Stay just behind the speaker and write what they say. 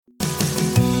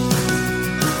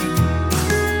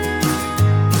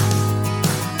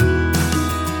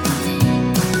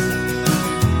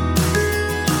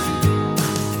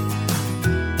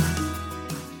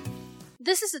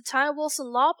This is the Ty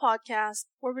Wilson Law Podcast,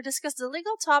 where we discuss the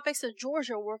legal topics of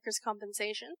Georgia workers'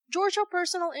 compensation, Georgia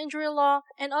personal injury law,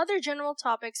 and other general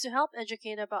topics to help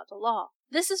educate about the law.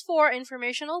 This is for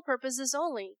informational purposes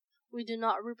only. We do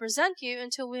not represent you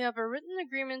until we have a written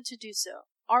agreement to do so.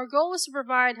 Our goal is to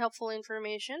provide helpful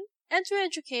information and to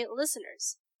educate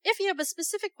listeners. If you have a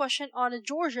specific question on a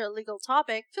Georgia legal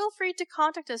topic, feel free to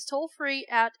contact us toll-free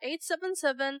at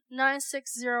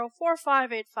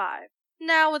 877-960-4585.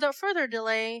 Now, without further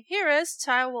delay, here is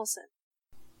Ty Wilson.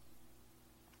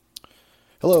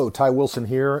 Hello, Ty Wilson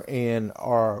here, and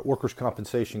our workers'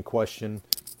 compensation question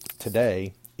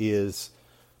today is,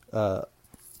 I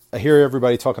hear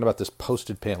everybody talking about this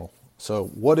posted panel. So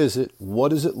what is it? What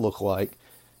does it look like?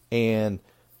 And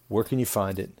where can you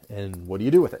find it? And what do you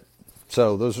do with it?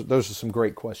 So those are some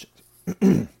great questions.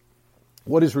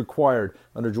 What is required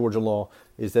under Georgia law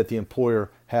is that the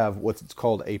employer have what's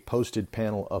called a posted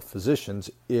panel of physicians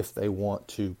if they want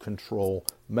to control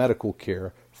medical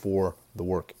care for the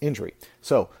work injury.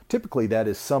 So typically that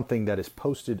is something that is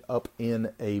posted up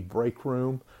in a break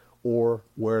room or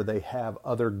where they have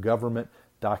other government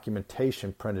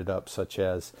documentation printed up, such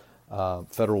as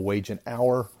federal wage and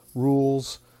hour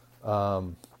rules,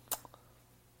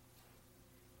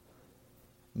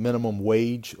 minimum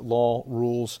wage law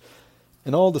rules,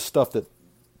 and all the stuff that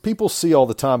people see all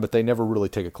the time, but they never really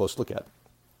take a close look at.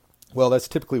 Well, that's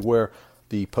typically where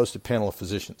the posted panel of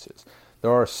physicians is. There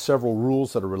are several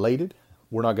rules that are related.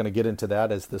 We're not going to get into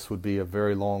that, as this would be a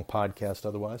very long podcast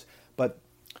otherwise, but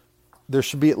there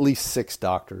should be at least 6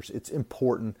 doctors. It's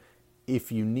important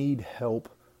if you need help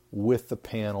with the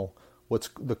panel.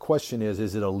 The question is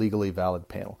it a legally valid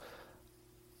panel?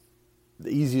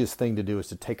 The easiest thing to do is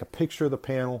to take a picture of the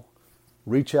panel,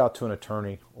 reach out to an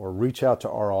attorney, or reach out to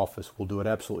our office. We'll do it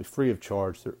absolutely free of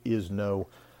charge. There is no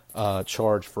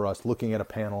charge for us looking at a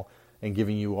panel and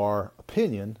giving you our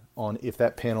opinion on if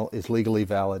that panel is legally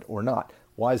valid or not.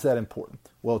 Why is that important?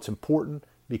 Well, it's important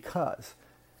because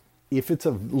if it's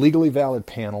a legally valid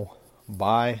panel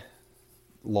by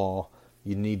law,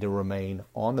 you need to remain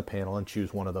on the panel and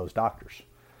choose one of those doctors.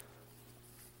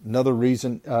 Another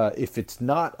reason, if it's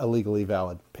not a legally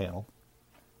valid panel,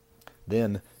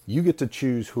 then you get to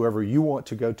choose whoever you want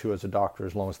to go to as a doctor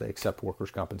as long as they accept workers'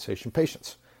 compensation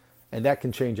patients. And that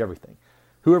can change everything.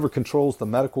 Whoever controls the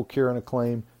medical care in a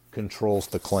claim controls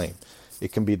the claim.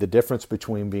 It can be the difference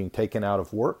between being taken out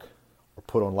of work or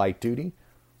put on light duty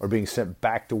or being sent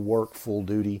back to work full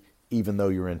duty even though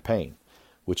you're in pain,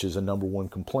 which is a number one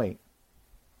complaint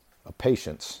of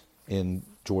patients in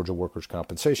Georgia workers'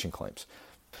 compensation claims.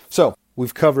 So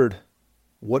we've covered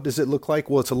what does it look like?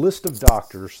 Well, it's a list of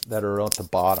doctors that are at the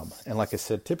bottom. And like I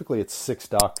said, typically it's 6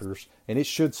 doctors. And it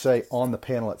should say on the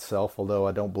panel itself, although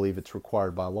I don't believe it's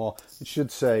required by law, it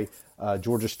should say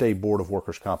Georgia State Board of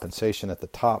Workers' Compensation at the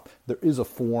top. There is a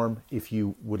form if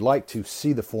you would like to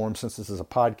see the form. Since this is a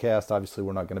podcast, obviously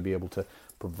we're not going to be able to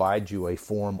provide you a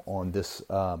form on this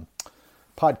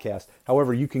podcast.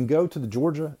 However, you can go to the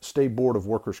Georgia State Board of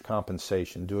Workers'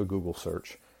 Compensation, do a Google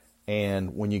search.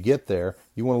 And when you get there,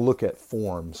 you want to look at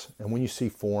forms. And when you see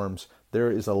forms, there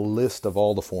is a list of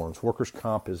all the forms. Workers'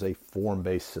 comp is a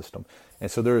form-based system. And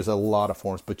so there is a lot of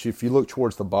forms. But if you look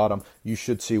towards the bottom, you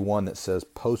should see one that says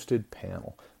posted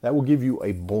panel. That will give you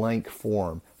a blank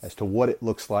form as to what it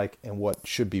looks like and what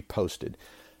should be posted.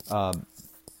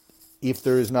 If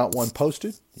there is not one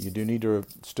posted, you do need to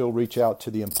still reach out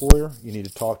to the employer. You need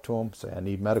to talk to them, say, I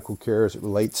need medical care as it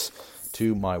relates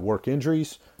to my work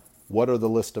injuries. What are the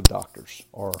list of doctors,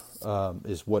 or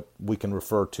is what we can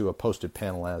refer to a posted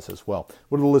panel as well.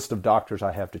 What are the list of doctors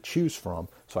I have to choose from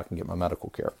so I can get my medical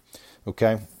care?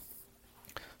 Okay,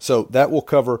 so that will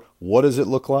cover what does it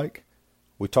look like.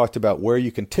 We talked about where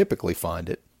you can typically find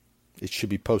it. It should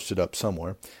be posted up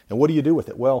somewhere. And what do you do with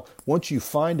it? Well, once you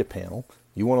find a panel,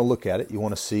 you want to look at it. You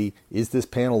want to see, is this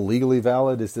panel legally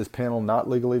valid? Is this panel not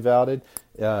legally valid?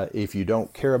 If you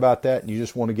don't care about that and you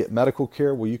just want to get medical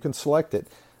care, well, you can select it.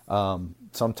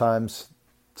 Sometimes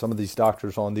some of these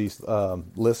doctors on these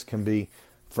lists can be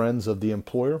friends of the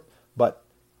employer, but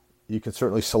you can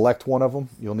certainly select one of them.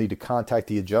 You'll need to contact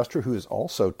the adjuster, who is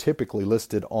also typically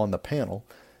listed on the panel,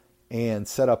 and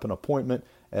set up an appointment,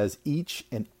 as each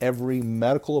and every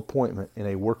medical appointment in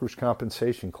a workers'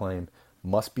 compensation claim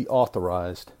must be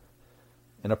authorized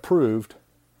and approved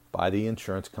by the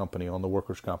insurance company on the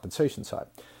workers' compensation side.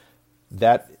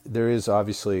 That there is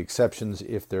obviously exceptions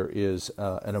if there is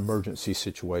an emergency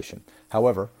situation.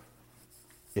 However,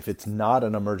 if it's not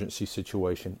an emergency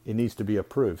situation, it needs to be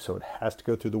approved. So it has to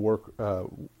go through the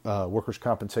workers'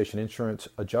 compensation insurance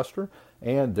adjuster,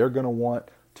 and they're going to want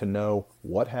to know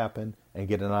what happened and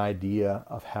get an idea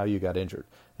of how you got injured.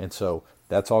 And so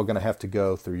that's all going to have to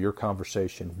go through your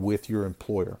conversation with your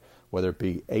employer, whether it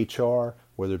be HR,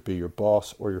 whether it be your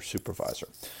boss or your supervisor.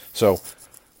 So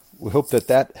we hope that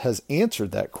that has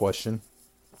answered that question,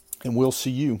 and we'll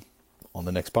see you on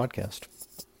the next podcast.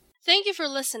 Thank you for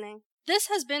listening. This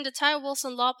has been the Ty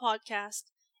Wilson Law Podcast.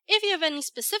 If you have any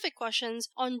specific questions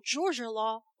on Georgia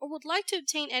law or would like to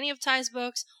obtain any of Ty's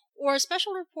books or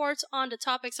special reports on the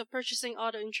topics of purchasing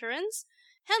auto insurance,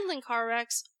 handling car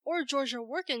wrecks, or Georgia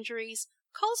work injuries,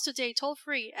 call us today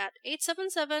toll-free at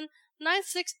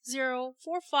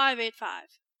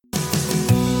 877-960-4585.